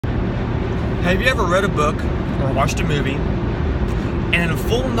Have you ever read a book or watched a movie and in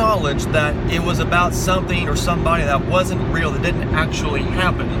full knowledge that it was about something or somebody that wasn't real, that didn't actually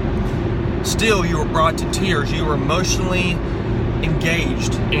happen, still you were brought to tears, you were emotionally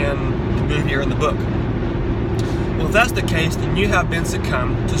engaged in the movie or in the book? Well, if that's the case, then you have been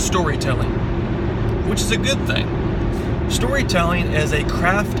succumbed to storytelling, which is a good thing. Storytelling is a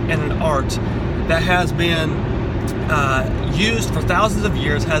craft and an art that has been used for thousands of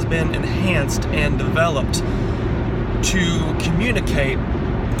years, has been enhanced and developed to communicate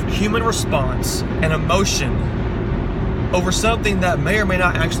human response and emotion over something that may or may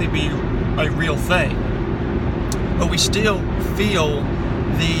not actually be a real thing, but we still feel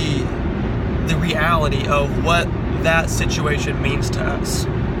the reality of what that situation means to us.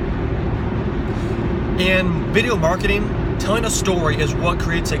 In video marketing, telling a story is what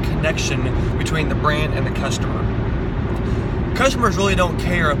creates a connection between the brand and the customer. Customers really don't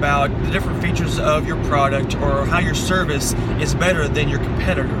care about the different features of your product or how your service is better than your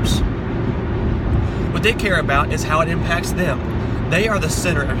competitors. What they care about is how it impacts them. They are the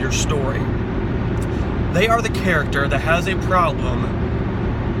center of your story. They are the character that has a problem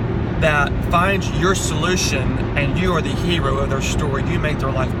that finds your solution, and you are the hero of their story. You make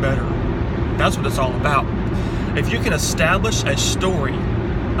their life better. That's what it's all about. If you can establish a story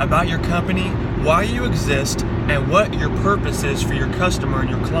about your company, why you exist, and what your purpose is for your customer and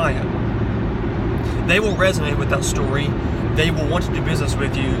your client, they will resonate with that story. They will want to do business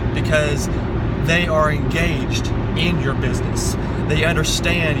with you because they are engaged in your business. They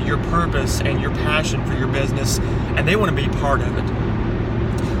understand your purpose and your passion for your business, and they want to be part of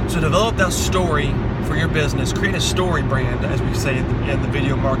it. So develop that story for your business. Create a story brand, as we say in the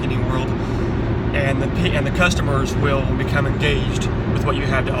video marketing world, and the customers will become engaged with what you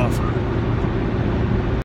have to offer.